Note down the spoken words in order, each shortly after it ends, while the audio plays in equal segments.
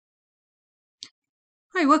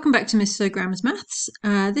Hi, welcome back to Miss Grammar's Maths.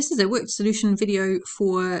 This is a worked solution video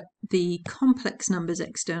for the complex numbers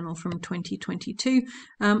external from 2022.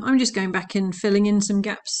 I'm just going back and filling in some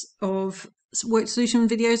gaps of worked solution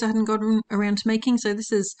videos I hadn't gotten around to making. So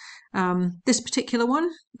this is this particular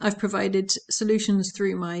one. I've provided solutions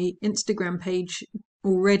through my Instagram page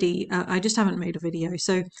already. I just haven't made a video.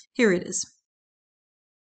 So here it is.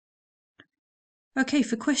 Okay,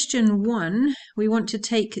 for question 1, we want to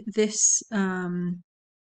take this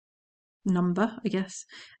number, I guess,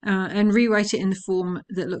 and rewrite it in the form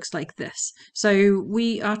that looks like this. So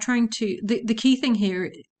we are trying to, the key thing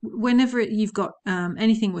here, whenever you've got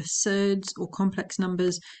anything with surds or complex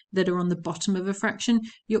numbers that are on the bottom of a fraction,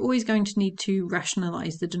 you're always going to need to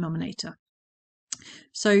rationalize the denominator.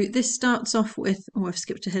 So this starts off with, oh, I've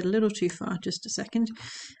skipped ahead a little too far, just a second,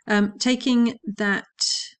 taking that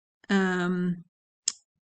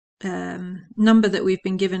number that we've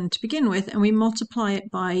been given to begin with, and we multiply it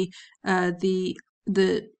by the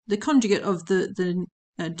conjugate of the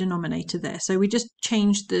denominator there. So we just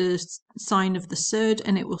change the sign of the surd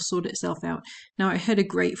and it will sort itself out. Now, I heard a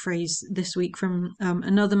great phrase this week from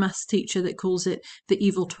another maths teacher that calls it the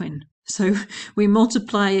evil twin. So we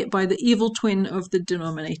multiply it by the evil twin of the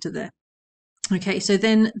denominator there. Okay, so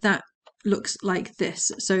then that looks like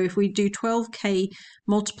this. So if we do 12k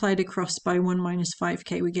multiplied across by 1 minus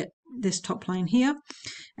 5k, we get this top line here.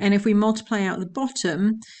 And if we multiply out the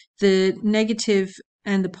bottom, the negative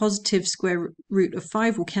and the positive square root of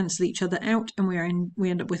 5 will cancel each other out, and we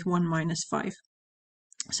end up with 1 minus 5.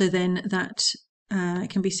 So then that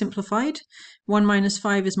can be simplified. 1 minus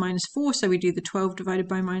 5 is minus 4, so we do the 12 divided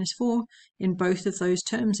by minus 4 in both of those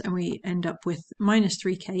terms, and we end up with minus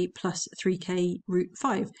 3k plus 3k root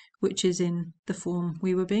 5, which is in the form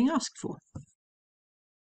we were being asked for.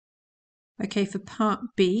 Okay, for part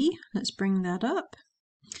B, let's bring that up.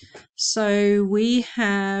 So we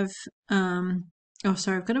have, oh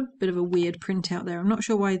sorry, I've got a bit of a weird printout there. I'm not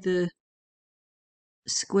sure why the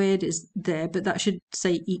squared is there, but that should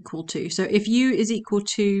say equal to. So if u is equal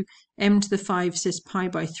to m to the 5 cis pi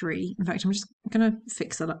by 3, in fact, I'm just going to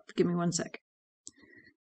fix that up. Give me one sec.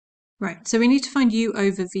 Right, so we need to find u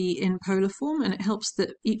over v in polar form, and it helps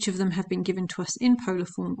that each of them have been given to us in polar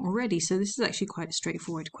form already. So this is actually quite a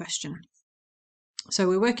straightforward question. So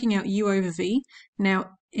we're working out u over v. Now,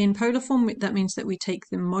 in polar form, that means that we take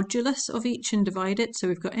the modulus of each and divide it. So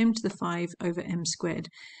we've got m to the 5 over m squared.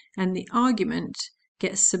 And the argument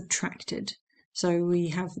gets subtracted. So we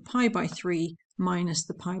have the pi by 3 minus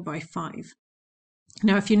the pi by 5.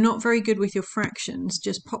 Now, if you're not very good with your fractions,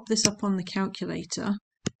 just pop this up on the calculator.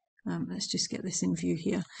 Let's just get this in view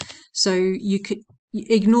here. So you could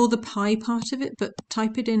ignore the pi part of it, but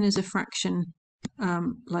type it in as a fraction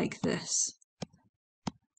like this.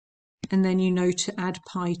 And then you know to add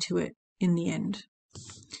pi to it in the end.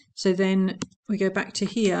 So then we go back to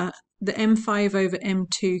here. The m5 over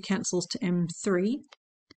m2 cancels to m3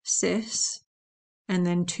 cis, and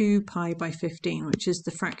then 2 pi by 15, which is the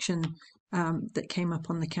fraction that came up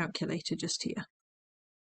on the calculator just here.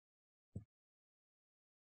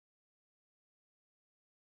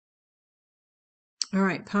 All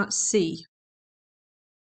right, part C.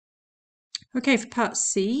 Okay, for part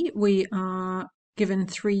C, we are given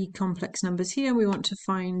 3 complex numbers here. We want to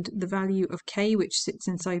find the value of k, which sits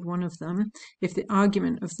inside one of them, if the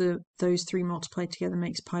argument of those 3 multiplied together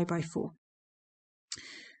makes pi by 4.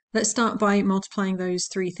 Let's start by multiplying those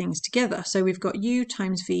 3 things together. So we've got u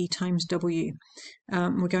times v times w.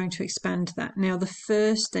 We're going to expand that. Now the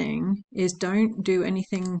first thing is don't do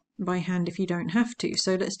anything by hand if you don't have to.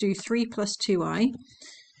 So let's do 3 plus 2i.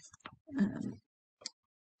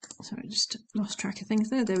 Sorry, I just lost track of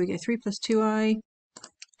things there. There we go, 3 plus 2i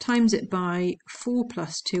times it by 4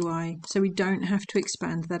 plus 2i. So we don't have to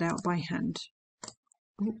expand that out by hand.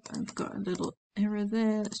 Oh, I've got a little error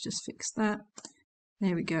there. Let's just fix that.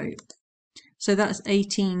 There we go. So that's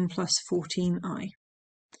 18 plus 14i.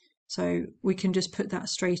 So we can just put that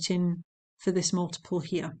straight in for this multiple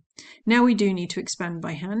here. Now we do need to expand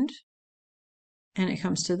by hand. And it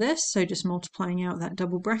comes to this. So just multiplying out that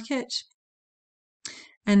double bracket.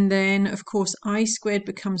 And then, of course, I squared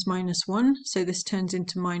becomes minus 1. So this turns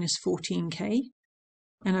into minus 14k.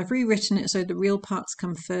 And I've rewritten it so the real parts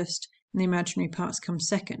come first and the imaginary parts come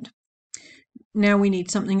second. Now we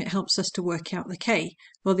need something that helps us to work out the k.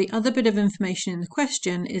 Well, the other bit of information in the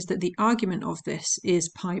question is that the argument of this is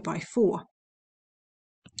pi by 4,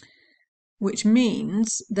 which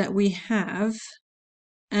means that we have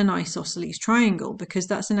an isosceles triangle because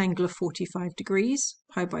that's an angle of 45 degrees,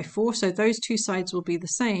 pi by 4. So those two sides will be the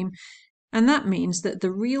same. And that means that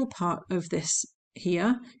the real part of this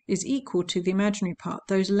here is equal to the imaginary part.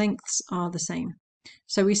 Those lengths are the same.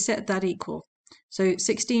 So we set that equal. So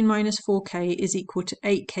 16 minus 4k is equal to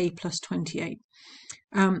 8k plus 28.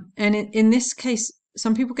 And in this case,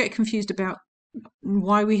 some people get confused about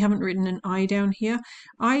why we haven't written an I down here.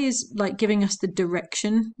 I is like giving us the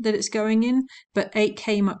direction that it's going in, but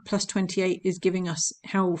 8k plus 28 is giving us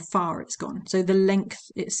how far it's gone. So the length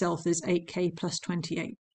itself is 8k plus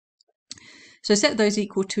 28. So set those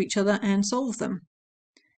equal to each other and solve them.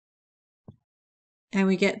 And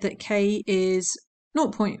we get that k is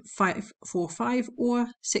 0.545 or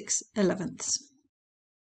 6/11.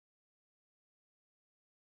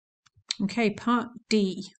 Okay, part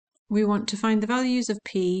D. We want to find the values of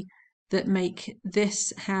p that make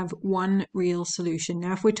this have one real solution.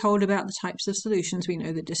 Now, if we're told about the types of solutions, we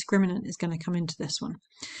know the discriminant is going to come into this one.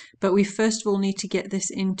 But we first of all need to get this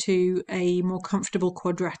into a more comfortable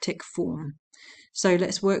quadratic form. So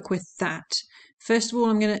let's work with that. First of all,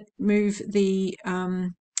 I'm going to move the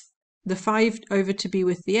 5 over to be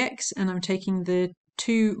with the x, and I'm taking the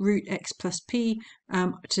 2 root x plus p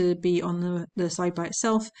to be on the side by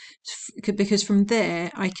itself, because from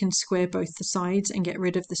there I can square both the sides and get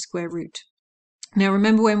rid of the square root. Now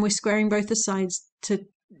remember, when we're squaring both the sides, to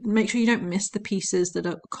make sure you don't miss the pieces that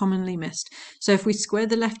are commonly missed. So if we square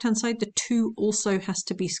the left hand side, the 2 also has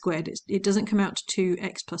to be squared. It doesn't come out to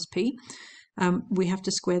 2x plus p. We have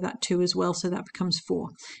to square that 2 as well, so that becomes 4.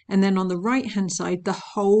 And then on the right hand side, the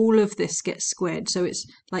whole of this gets squared. So it's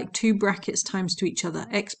like 2 brackets times to each other,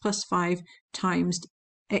 x plus 5 times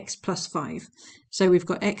x plus 5. So we've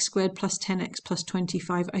got x squared plus 10x plus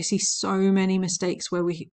 25. I see so many mistakes where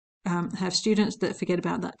we have students that forget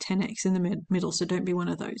about that 10x in the middle, so don't be one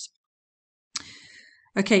of those.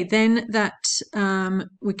 Okay, then that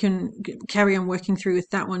we can carry on working through with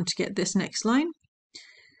that one to get this next line.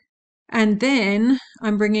 And then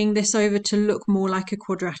I'm bringing this over to look more like a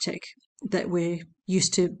quadratic that we're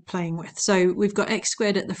used to playing with. So we've got x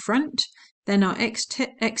squared at the front, then our x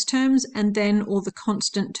terms, and then all the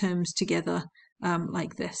constant terms together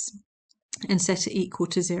like this, and set it equal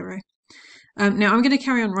to 0. Now I'm going to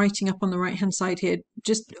carry on writing up on the right hand side here.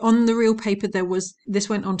 Just on the real paper this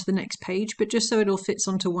went onto the next page, but just so it all fits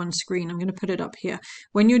onto one screen, I'm going to put it up here.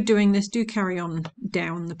 When you're doing this, do carry on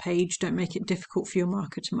down the page. Don't make it difficult for your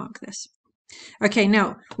marker to mark this. Okay,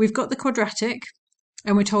 now we've got the quadratic,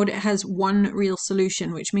 and we're told it has one real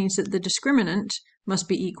solution, which means that the discriminant must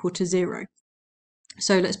be equal to 0.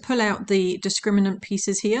 So let's pull out the discriminant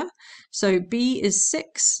pieces here. So b is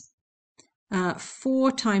 6.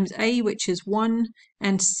 4 times a, which is 1,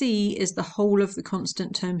 and c is the whole of the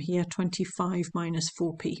constant term here, 25 minus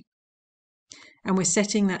 4p. And we're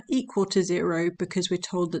setting that equal to 0 because we're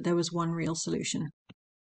told that there was one real solution.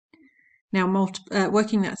 Now,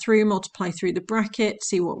 working that through, multiply through the bracket,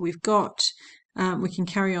 see what we've got. We can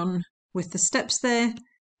carry on with the steps there,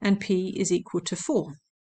 and p is equal to 4.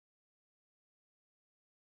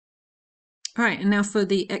 All right, and now for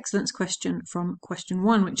the excellence question from question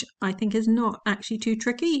 1, which I think is not actually too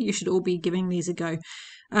tricky. You should all be giving these a go.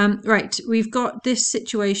 Right, we've got this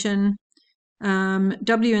situation.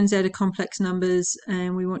 W and Z are complex numbers,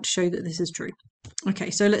 and we want to show that this is true.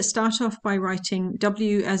 Okay, so let's start off by writing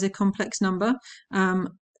W as a complex number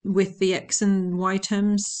with the X and Y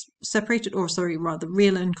terms separated, or sorry, rather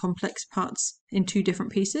real and complex parts in 2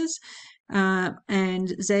 different pieces.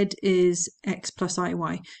 And Z is X plus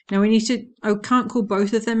IY. Now we need to, I can't call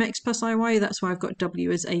both of them X plus IY, that's why I've got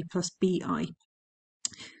W as A plus BI.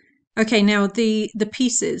 Okay, now the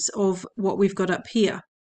pieces of what we've got up here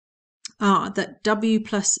are that W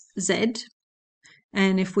plus Z,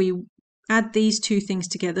 and if we add these 2 things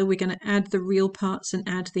together, we're going to add the real parts and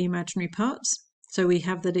add the imaginary parts. So we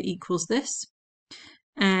have that it equals this.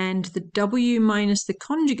 And the W minus the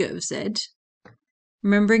conjugate of Z,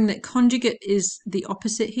 remembering that conjugate is the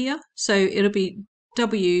opposite here, so it'll be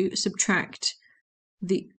W subtract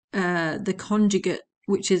the conjugate,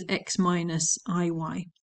 which is X minus IY.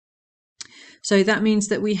 So that means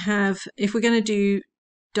that we have, if we're going to do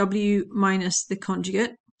W minus the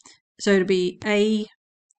conjugate, so it'll be A,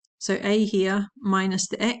 so A here minus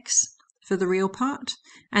the X for the real part,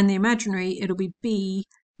 and the imaginary, it'll be B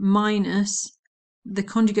minus the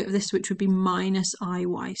conjugate of this, which would be minus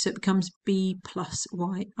IY. So it becomes B plus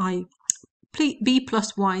YI, B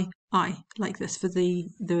plus YI, like this for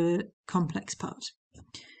the complex part.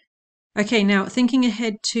 Okay, now thinking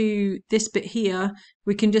ahead to this bit here,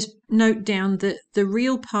 we can just note down that the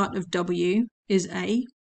real part of W is A,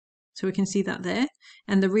 so we can see that there,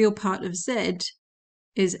 and the real part of Z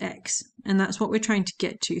is X, and that's what we're trying to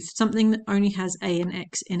get to, something that only has A and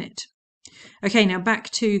X in it. Okay, now back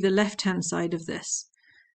to the left-hand side of this.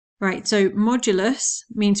 Right, so modulus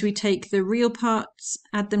means we take the real parts,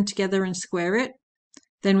 add them together and square it,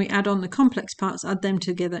 Then we add on the complex parts, add them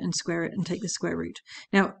together and square it and take the square root.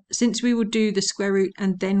 Now, since we will do the square root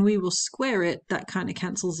and then we will square it, that kind of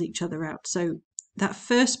cancels each other out. So that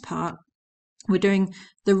first part, we're doing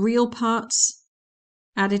the real parts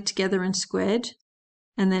added together and squared,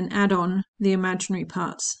 and then add on the imaginary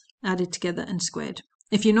parts added together and squared.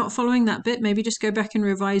 If you're not following that bit, maybe just go back and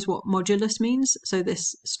revise what modulus means. So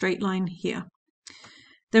this straight line here.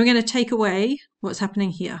 Then we're going to take away what's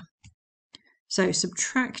happening here. So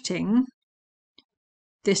subtracting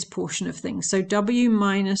this portion of things. So w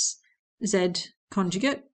minus z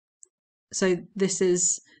conjugate. So this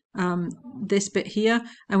is this bit here,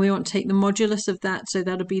 and we want to take the modulus of that. So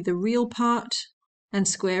that'll be the real part and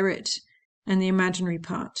square it, and the imaginary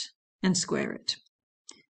part and square it.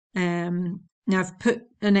 Now I've put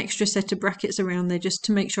an extra set of brackets around there just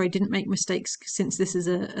to make sure I didn't make mistakes, since this is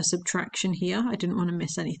a subtraction here. I didn't want to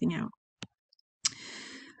miss anything out.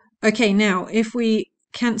 Okay, now if we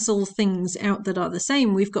cancel things out that are the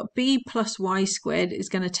same, we've got b plus y squared is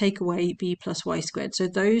going to take away b plus y squared. So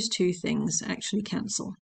those two things actually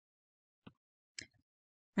cancel.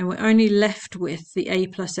 And we're only left with the a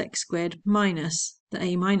plus x squared minus the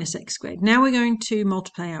a minus x squared. Now we're going to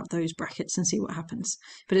multiply out those brackets and see what happens.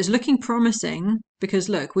 But it's looking promising because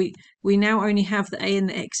look, we now only have the a and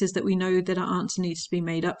the x's that we know that our answer needs to be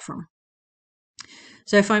made up from.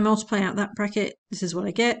 So if I multiply out that bracket, this is what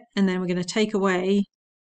I get, and then we're going to take away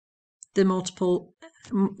the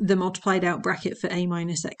multiplied out bracket for a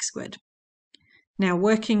minus x squared. Now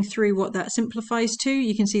working through what that simplifies to,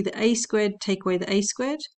 you can see the a squared take away the a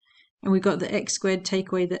squared, and we've got the x squared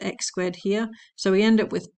take away the x squared here. So we end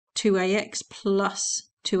up with 2ax plus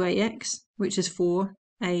 2ax, which is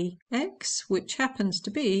 4ax, which happens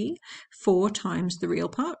to be 4 times the real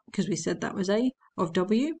part, because we said that was a of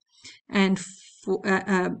w, and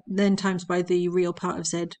then times by the real part of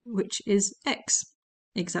z, which is x.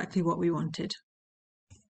 Exactly what we wanted.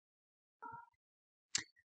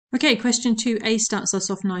 Okay, question 2a starts us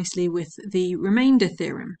off nicely with the remainder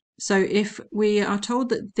theorem. So if we are told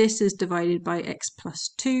that this is divided by x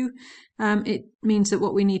plus 2, it means that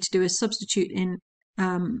what we need to do is substitute in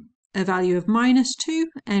a value of minus 2,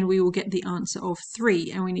 and we will get the answer of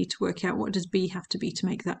 3, and we need to work out what does b have to be to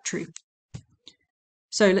make that true.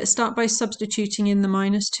 So let's start by substituting in the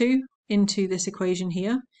minus 2 into this equation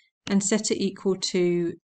here and set it equal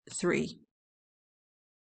to 3.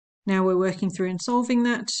 Now we're working through and solving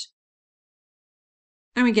that,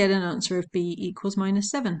 and we get an answer of b equals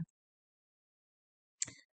minus 7.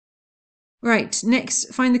 Right,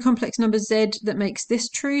 next find the complex number z that makes this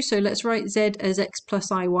true. So let's write z as x plus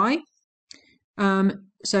iy.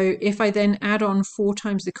 So if I then add on 4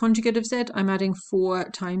 times the conjugate of z, I'm adding 4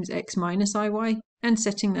 times x minus iy and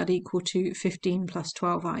setting that equal to 15 plus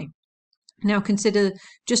 12i. Now consider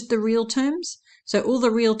just the real terms. So all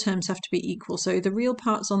the real terms have to be equal. So the real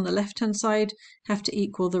parts on the left-hand side have to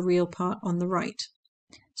equal the real part on the right.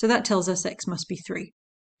 So that tells us x must be 3.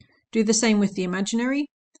 Do the same with the imaginary.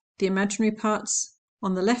 The imaginary parts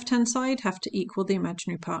on the left-hand side have to equal the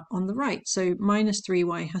imaginary part on the right. So minus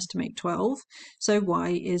 3y has to make 12. So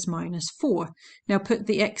y is minus 4. Now put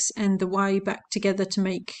the x and the y back together to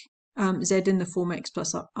make z in the form x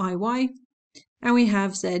plus iy. And we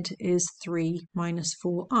have z is 3 minus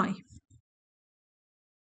 4i.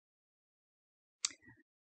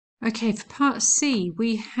 Okay, for part C,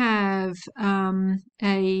 we have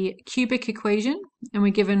a cubic equation, and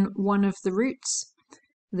we're given one of the roots,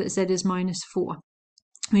 that z is minus 4.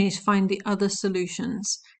 We need to find the other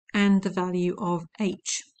solutions and the value of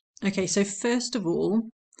h. Okay, so first of all,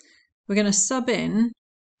 we're going to sub in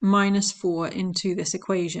minus 4 into this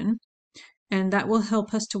equation, and that will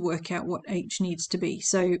help us to work out what h needs to be.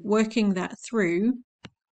 So working that through,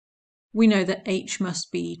 we know that h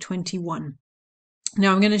must be 21.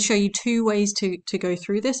 Now I'm going to show you 2 ways to go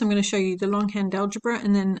through this. I'm going to show you the longhand algebra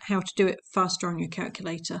and then how to do it faster on your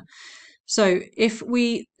calculator. So if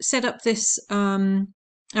we set up this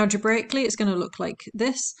algebraically, it's going to look like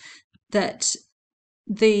this, that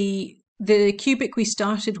the cubic we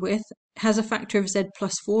started with has a factor of z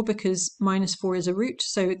plus 4 because minus 4 is a root,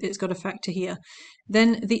 so it's got a factor here.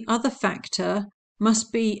 Then the other factor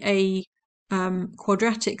must be a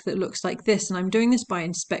quadratic that looks like this, and I'm doing this by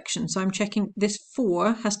inspection. So I'm checking this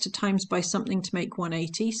 4 has to times by something to make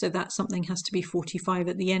 180, so that something has to be 45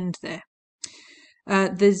 at the end there.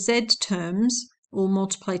 The z terms all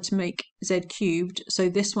multiply to make z cubed, so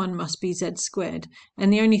this one must be z squared.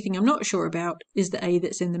 And the only thing I'm not sure about is the a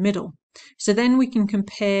that's in the middle. So then we can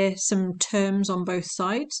compare some terms on both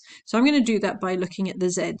sides. So I'm going to do that by looking at the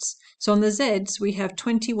z's. So on the z's, we have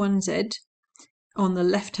 21z on the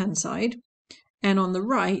left-hand side, and on the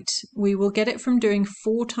right, we will get it from doing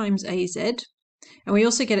 4 times AZ, and we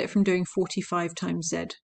also get it from doing 45 times Z.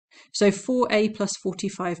 So 4A plus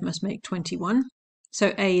 45 must make 21,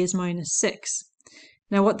 so A is minus 6.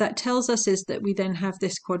 Now what that tells us is that we then have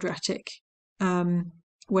this quadratic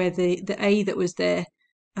where the A that was there,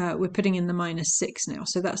 we're putting in the minus 6 now.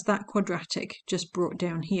 So that's that quadratic just brought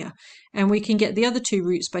down here. And we can get the other two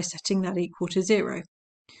roots by setting that equal to 0.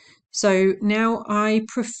 So now I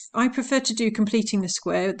prefer to do completing the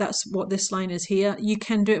square. That's what this line is here. You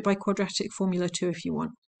can do it by quadratic formula too if you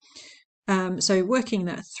want. So working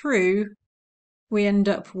that through, we end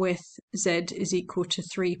up with Z is equal to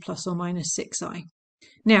 3 plus or minus 6i.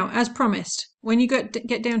 Now, as promised, when you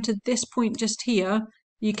get down to this point just here,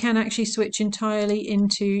 you can actually switch entirely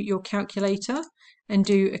into your calculator and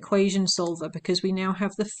do equation solver because we now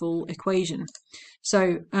have the full equation.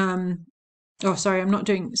 So, oh, sorry, I'm not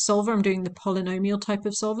doing solver, I'm doing the polynomial type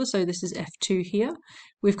of solver. So this is F2 here.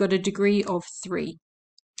 We've got a degree of 3.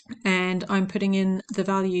 And I'm putting in the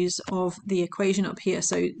values of the equation up here.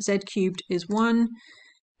 So Z cubed is 1.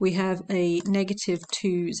 We have a negative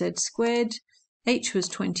 2Z squared. H was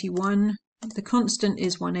 21. The constant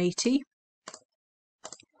is 180.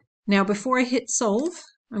 Now before I hit solve,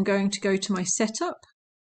 I'm going to go to my setup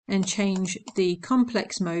and change the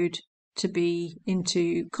complex mode to be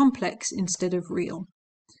into complex instead of real.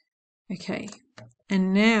 Okay,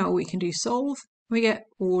 and now we can do solve. We get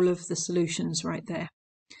all of the solutions right there.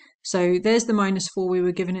 So there's the minus 4 we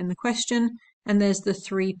were given in the question, and there's the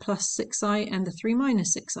 3 plus 6i and the 3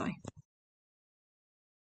 minus 6i.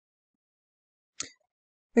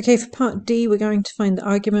 Okay, for part D, we're going to find the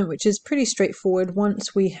argument, which is pretty straightforward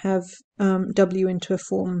once we have W into a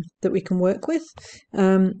form that we can work with.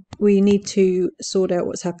 We need to sort out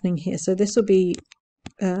what's happening here. So this will be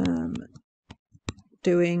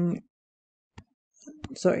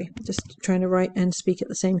just trying to write and speak at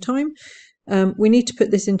the same time. We need to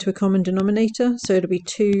put this into a common denominator, so it'll be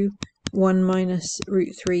 2, 1 minus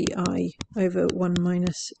root 3i over 1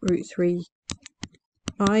 minus root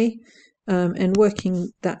 3i. And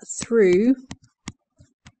working that through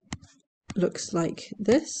looks like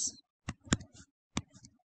this.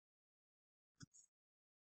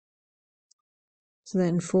 So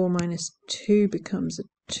then 4 minus 2 becomes a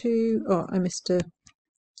 2. Oh, I missed a...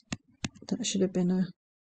 That should have been a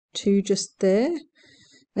 2 just there.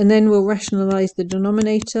 And then we'll rationalize the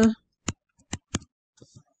denominator.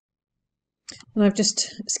 And I've just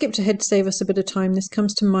skipped ahead to save us a bit of time. This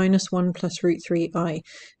comes to minus 1 plus root 3i.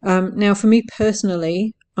 Now, for me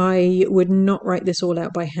personally, I would not write this all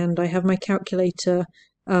out by hand. I have my calculator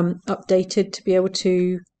updated to be able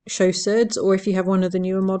to show surds, or if you have one of the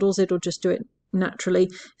newer models, it'll just do it naturally.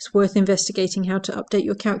 It's worth investigating how to update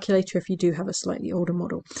your calculator if you do have a slightly older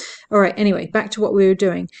model. All right, anyway, back to what we were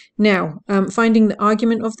doing. Now, finding the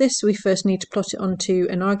argument of this, we first need to plot it onto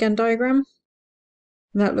an Argand diagram.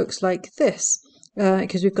 That looks like this,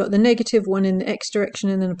 because we've got the negative 1 in the x direction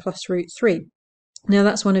and then a plus root 3. Now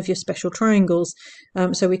that's one of your special triangles,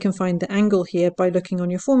 so we can find the angle here by looking on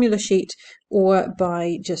your formula sheet or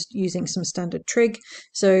by just using some standard trig.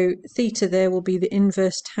 So theta there will be the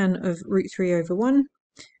inverse tan of root 3 over 1,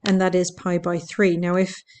 and that is pi by 3. Now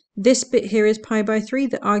if this bit here is pi by 3,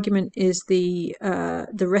 the argument is the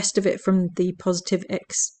rest of it from the positive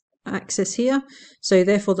x axis here. So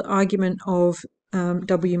therefore the argument of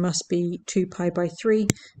W must be 2 pi by 3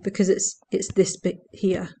 because it's this bit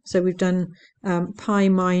here. So we've done pi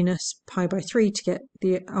minus pi by 3 to get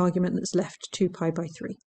the argument that's left, 2 pi by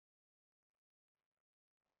 3.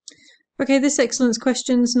 Okay, this excellence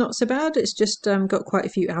question's not so bad. It's just got quite a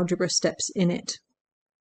few algebra steps in it.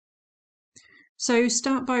 So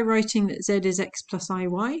start by writing that z is x plus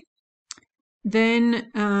iy.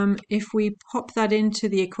 Then if we pop that into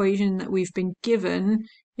the equation that we've been given,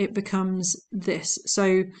 it becomes this.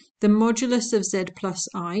 So the modulus of z plus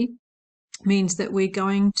I means that we're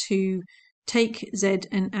going to take z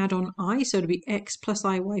and add on I, so it'll be x plus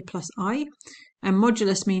iy plus I. And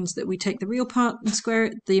modulus means that we take the real part and square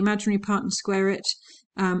it, the imaginary part and square it,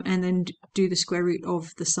 and then do the square root of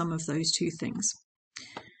the sum of those two things.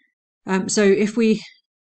 So if we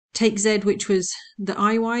take z, which was the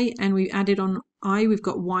iy, and we added on I, we've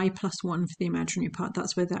got y plus 1 for the imaginary part.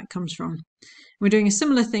 That's where that comes from. We're doing a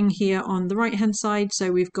similar thing here on the right-hand side.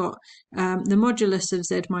 So we've got the modulus of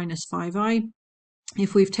z minus 5i.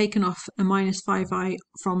 If we've taken off a minus 5i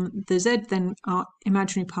from the z, then our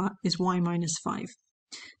imaginary part is y minus 5.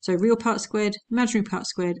 So real part squared, imaginary part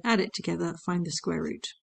squared, add it together, find the square root.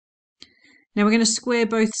 Now we're going to square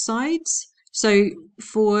both sides. So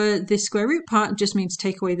for the square root part, it just means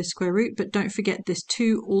take away the square root, but don't forget this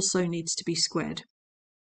 2 also needs to be squared.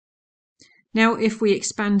 Now, if we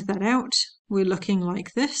expand that out, we're looking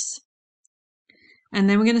like this. And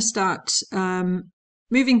then we're going to start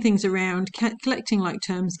moving things around, collecting like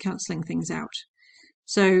terms, cancelling things out.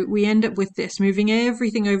 So we end up with this, moving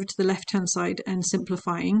everything over to the left-hand side and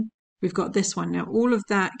simplifying. We've got this one. Now, all of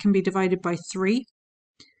that can be divided by 3.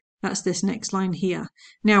 That's this next line here.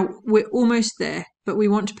 Now, we're almost there, but we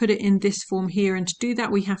want to put it in this form here. And to do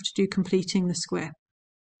that, we have to do completing the square.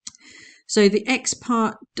 So the x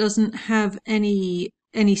part doesn't have any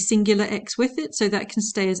singular x with it, so that can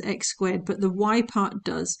stay as x squared, but the y part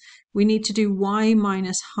does. We need to do y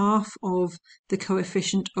minus half of the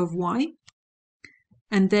coefficient of y,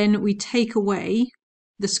 and then we take away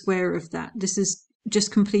the square of that. This is just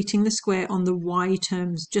completing the square on the y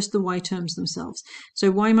terms, just the y terms themselves. So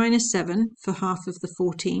y minus 7 for half of the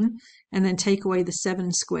 14, and then take away the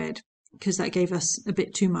 7 squared, because that gave us a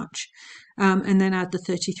bit too much. And then add the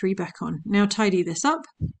 33 back on. Now tidy this up,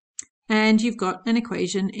 and you've got an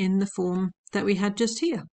equation in the form that we had just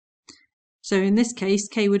here. So in this case,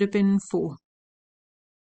 k would have been 4.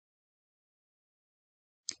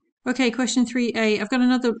 Okay, question 3a. I've got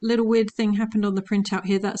another little weird thing happened on the printout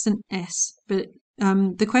here. That's an S, but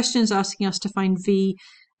the question is asking us to find v,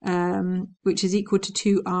 which is equal to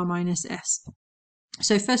 2r minus s.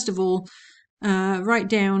 So first of all, write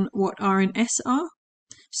down what r and s are.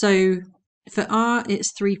 So for r,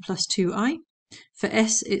 it's 3 plus 2i. For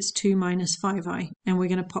s, it's 2 minus 5i. And we're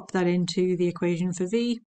going to pop that into the equation for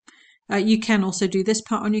v. You can also do this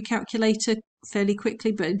part on your calculator fairly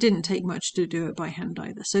quickly, but it didn't take much to do it by hand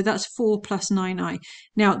either. So that's 4 plus 9i.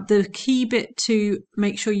 Now, the key bit to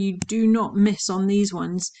make sure you do not miss on these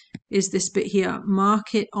ones is this bit here.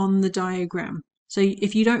 Mark it on the diagram. So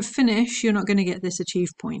if you don't finish, you're not going to get this achieve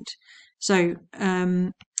point. So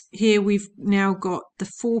here we've now got the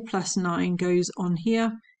 4 plus 9 goes on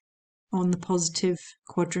here on the positive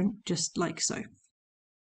quadrant, just like so.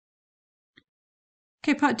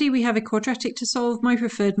 Okay, part D, we have a quadratic to solve. My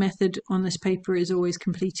preferred method on this paper is always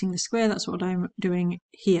completing the square. That's what I'm doing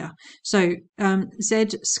here. So z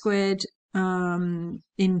squared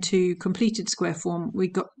into completed square form.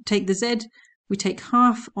 We take the z, we take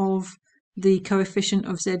half of the coefficient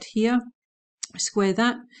of z here, square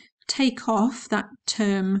that, take off that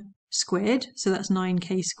term squared, so that's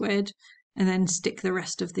 9k squared, and then stick the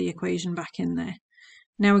rest of the equation back in there.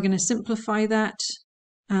 Now we're going to simplify that,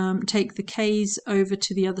 take the k's over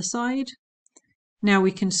to the other side. Now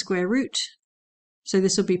we can square root, so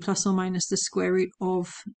this will be plus or minus the square root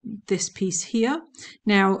of this piece here.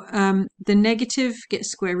 Now the negative gets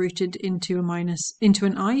square rooted into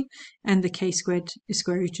an I, and the k squared is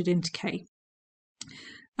square rooted into k.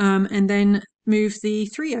 And then move the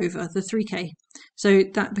 3 over, the 3k. So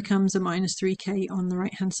that becomes a minus 3k on the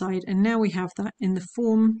right hand side, and now we have that in the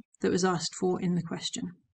form that was asked for in the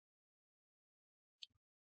question.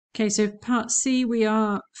 Okay, so part C, we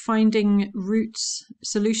are finding roots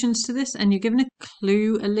solutions to this, and you're given a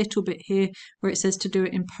clue a little bit here where it says to do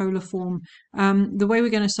it in polar form. The way we're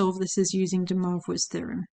going to solve this is using de Moivre's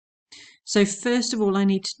theorem. So first of all, I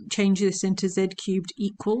need to change this into z cubed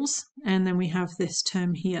equals, and then we have this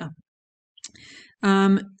term here.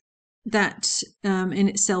 That in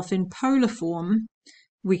itself in polar form,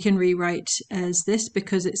 we can rewrite as this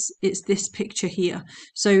because it's this picture here.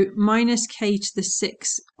 So minus k to the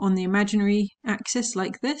 6 on the imaginary axis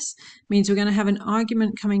like this means we're going to have an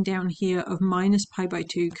argument coming down here of minus pi by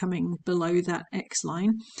 2 coming below that x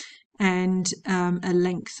line, and a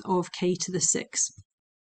length of k to the 6.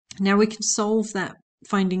 Now we can solve that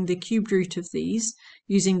finding the cubed root of these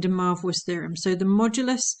using de Moivre's theorem. So the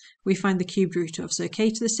modulus we find the cubed root of. So k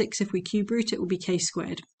to the 6, if we cube root it, will be k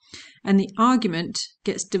squared. And the argument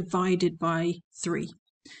gets divided by 3.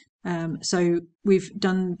 So we've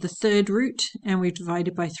done the third root and we've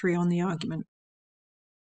divided by 3 on the argument.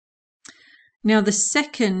 Now the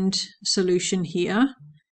second solution here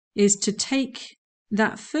is to take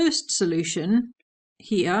that first solution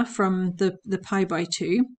here from the pi by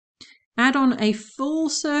 2, add on a full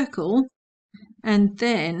circle, and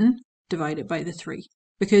then divide it by the 3.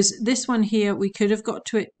 Because this one here, we could have got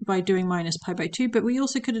to it by doing minus pi by 2, but we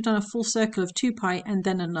also could have done a full circle of 2 pi and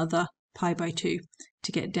then another pi by 2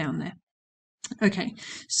 to get down there. Okay,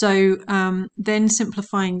 so then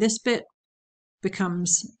simplifying this bit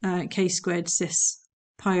becomes k squared cis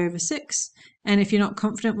pi over 6. And if you're not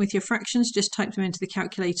confident with your fractions, just type them into the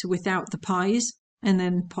calculator without the pi's and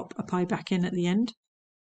then pop a pi back in at the end.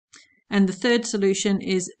 And the third solution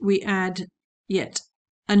is we add yet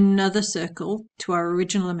another circle to our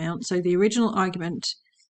original amount. So the original argument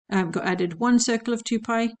got added 1 circle of 2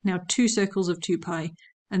 pi, now 2 circles of 2 pi,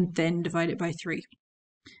 and then divide it by 3.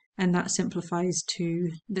 And that simplifies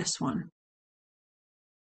to this one.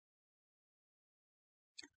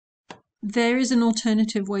 there is an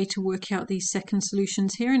alternative way to work out these second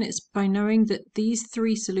solutions here, and it's by knowing that these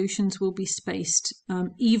three solutions will be spaced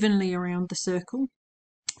evenly around the circle.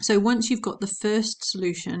 So once you've got the first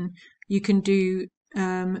solution, you can do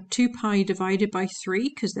 2 pi divided by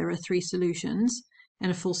 3, because there are 3 solutions,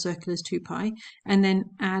 and a full circle is 2 pi, and then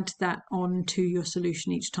add that on to your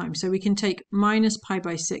solution each time. So we can take minus pi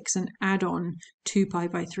by 6 and add on 2 pi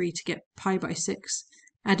by 3 to get pi by 6.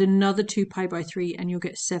 Add another 2 pi by 3 and you'll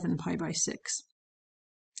get 7 pi by 6.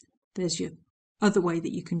 There's your other way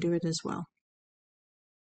that you can do it as well.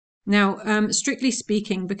 Now, strictly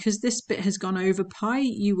speaking, because this bit has gone over pi,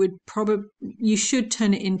 you should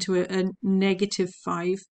turn it into a negative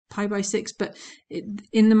 5 pi by 6, but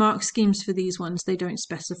in the mark schemes for these ones, they don't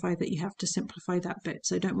specify that you have to simplify that bit,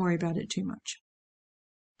 so don't worry about it too much.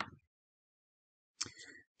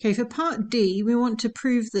 Okay, for part D, we want to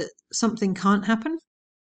prove that something can't happen.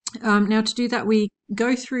 Now, to do that, we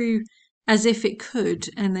go through as if it could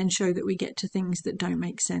and then show that we get to things that don't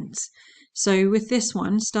make sense. So with this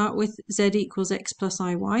one, start with z equals x plus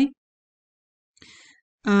iy.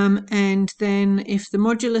 And then if the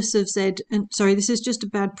modulus of z, and sorry, this is just a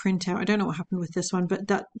bad printout. I don't know what happened with this one, but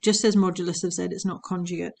that just says modulus of z, it's not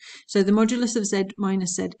conjugate. So the modulus of z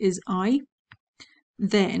minus z is I.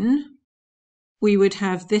 Then we would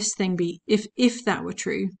have this thing be, if that were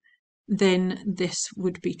true, then this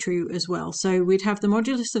would be true as well. So we'd have the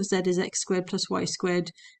modulus of z is x squared plus y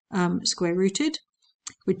squared square rooted.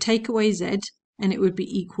 We'd take away z and it would be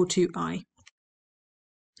equal to I.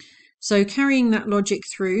 So carrying that logic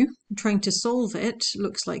through, trying to solve it,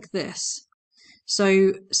 looks like this.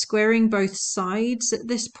 So squaring both sides at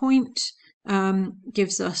this point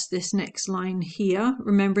gives us this next line here,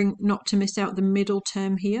 remembering not to miss out the middle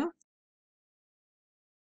term here.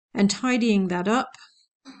 And tidying that up,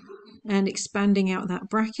 and expanding out that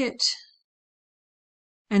bracket,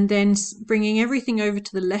 and then bringing everything over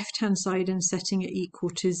to the left-hand side and setting it equal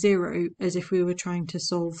to 0 as if we were trying to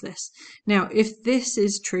solve this. Now, if this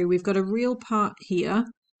is true, we've got a real part here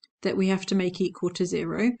that we have to make equal to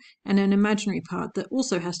 0, and an imaginary part that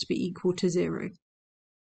also has to be equal to 0.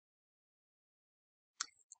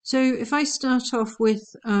 So if I start off with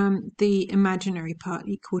the imaginary part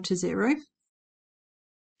equal to 0,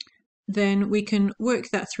 then we can work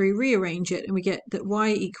that through, rearrange it, and we get that y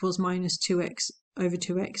equals minus 2x over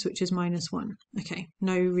 2x, which is minus 1. Okay,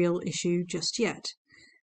 no real issue just yet.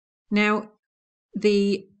 Now,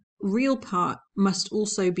 the real part must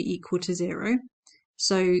also be equal to 0.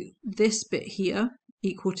 So this bit here,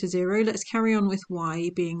 equal to 0. Let's carry on with y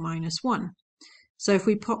being minus 1. So if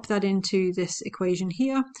we pop that into this equation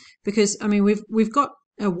here, because, I mean, we've got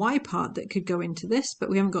a y part that could go into this, but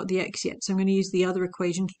we haven't got the x yet, so I'm going to use the other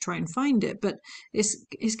equation to try and find it, but it's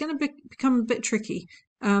going to become a bit tricky.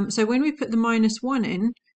 So when we put the minus 1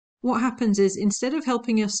 in, what happens is, instead of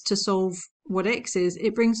helping us to solve what x is,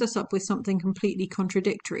 it brings us up with something completely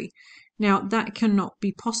contradictory. Now, that cannot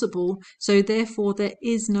be possible, so therefore there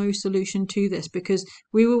is no solution to this, because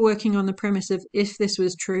we were working on the premise of, if this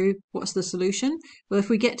was true, what's the solution? Well, if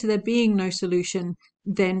we get to there being no solution,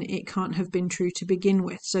 then it can't have been true to begin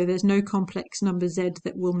with. So there's no complex number z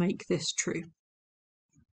that will make this true.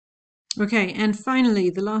 Okay, and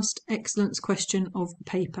finally, the last excellence question of the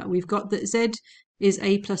paper. We've got that z is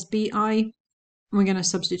a plus bi. We're going to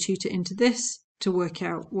substitute it into this to work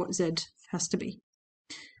out what z has to be.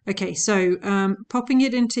 Okay, so popping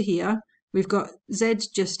it into here, we've got z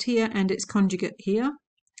just here and its conjugate here.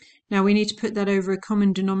 Now we need to put that over a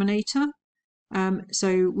common denominator.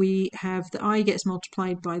 So we have the I gets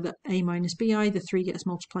multiplied by the a minus bi, the 3 gets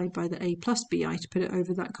multiplied by the a plus bi to put it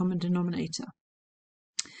over that common denominator.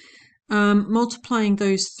 Multiplying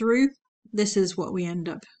those through, this is what we end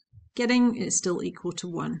up getting. It's still equal to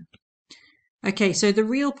 1. Okay, so the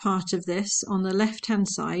real part of this on the left-hand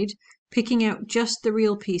side, picking out just the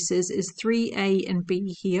real pieces, is 3a and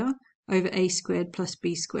b here over a squared plus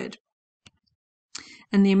b squared.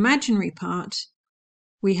 And the imaginary part,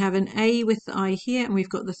 we have an a with the I here, and we've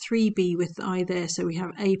got the 3b with the I there, so we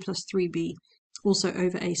have a plus 3b also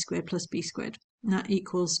over a squared plus b squared. And that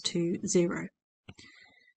equals to 0.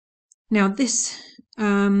 Now this,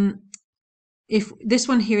 if this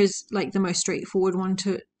one here is like the most straightforward one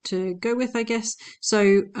to go with, I guess.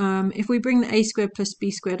 So if we bring the a squared plus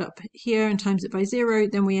b squared up here and times it by 0,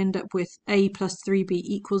 then we end up with a plus 3b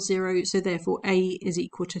equals 0, so therefore a is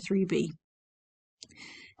equal to 3b.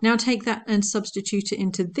 Now take that and substitute it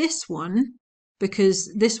into this one,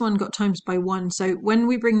 because this one got times by 1. So when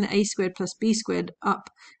we bring the a squared plus b squared up,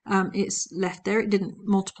 it's left there. It didn't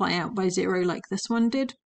multiply out by 0 like this one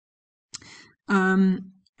did.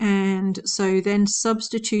 And so then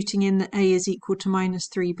substituting in that a is equal to minus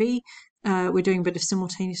 3b, we're doing a bit of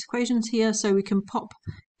simultaneous equations here, so we can pop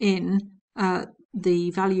in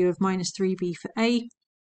the value of minus 3b for a,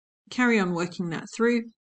 carry on working that through,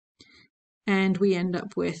 and we end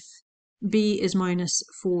up with b is minus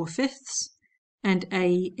 4/5 and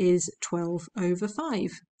a is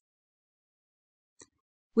 12/5.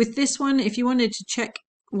 With this one, if you wanted to check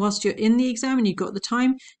whilst you're in the exam and you've got the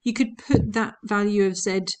time, you could put that value of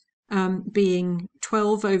z being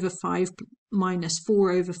 12/5 minus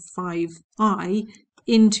 4/5i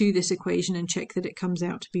into this equation and check that it comes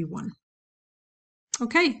out to be 1.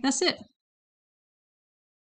 Okay, that's it.